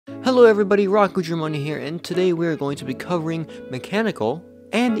Hello everybody, Rocco here, and today we are going to be covering mechanical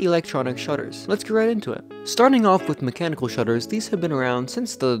and electronic shutters. Let's get right into it. Starting off with mechanical shutters, these have been around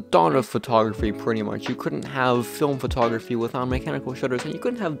since the dawn of photography pretty much. You couldn't have film photography without mechanical shutters, and you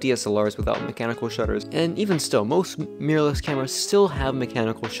couldn't have DSLRs without mechanical shutters. And even still, most mirrorless cameras still have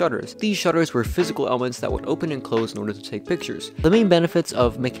mechanical shutters. These shutters were physical elements that would open and close in order to take pictures. The main benefits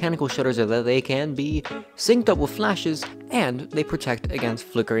of mechanical shutters are that they can be synced up with flashes, and they protect against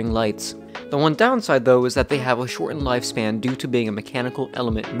flickering lights. The one downside though is that they have a shortened lifespan due to being a mechanical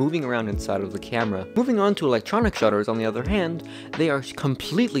element moving around inside of the camera. Moving on to electronic shutters, on the other hand, they are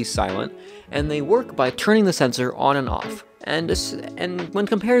completely silent and they work by turning the sensor on and off. And when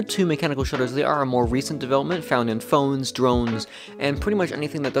compared to mechanical shutters, they are a more recent development found in phones, drones, and pretty much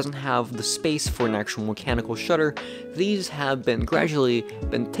anything that doesn't have the space for an actual mechanical shutter. These have been gradually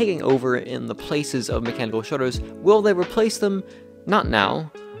taking over in the places of mechanical shutters. Will they replace them? Not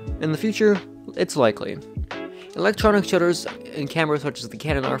now. In the future, it's likely. Electronic shutters in cameras such as the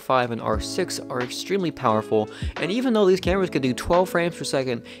Canon R5 and R6 are extremely powerful, and even though these cameras can do 12 frames per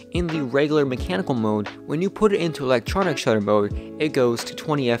second in the regular mechanical mode, when you put it into electronic shutter mode, it goes to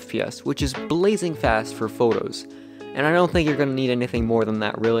 20 FPS, which is blazing fast for photos. And I don't think you're going to need anything more than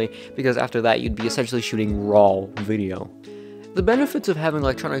that really, because after that you'd be essentially shooting raw video. The benefits of having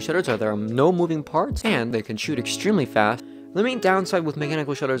electronic shutters are there are no moving parts, and they can shoot extremely fast. The main downside with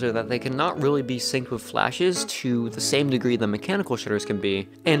mechanical shutters are that they cannot really be synced with flashes to the same degree that mechanical shutters can be,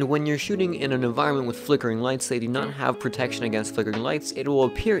 and when you're shooting in an environment with flickering lights, they do not have protection against flickering lights. It will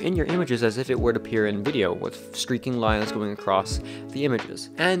appear in your images as if it were to appear in video, with streaking lines going across the images.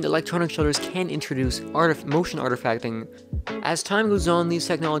 And electronic shutters can introduce motion artifacting. As time goes on, these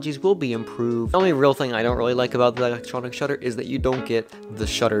technologies will be improved. The only real thing I don't really like about the electronic shutter is that you don't get the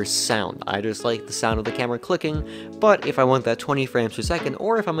shutter sound. I just like the sound of the camera clicking, but if I want that 20 frames per second,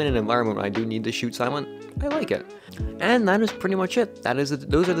 or if I'm in an environment where I do need to shoot silent, I like it. And that is pretty much it.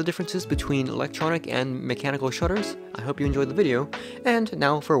 Those are the differences between electronic and mechanical shutters. I hope you enjoyed the video, and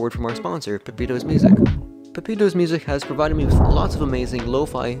now for a word from our sponsor, Pepito's Music. Pepito's Music has provided me with lots of amazing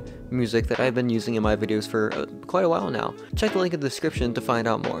lo-fi music that I've been using in my videos for quite a while now. Check the link in the description to find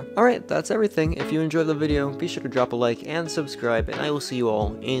out more. Alright, that's everything. If you enjoyed the video, be sure to drop a like and subscribe, and I will see you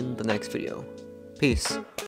all in the next video. Peace.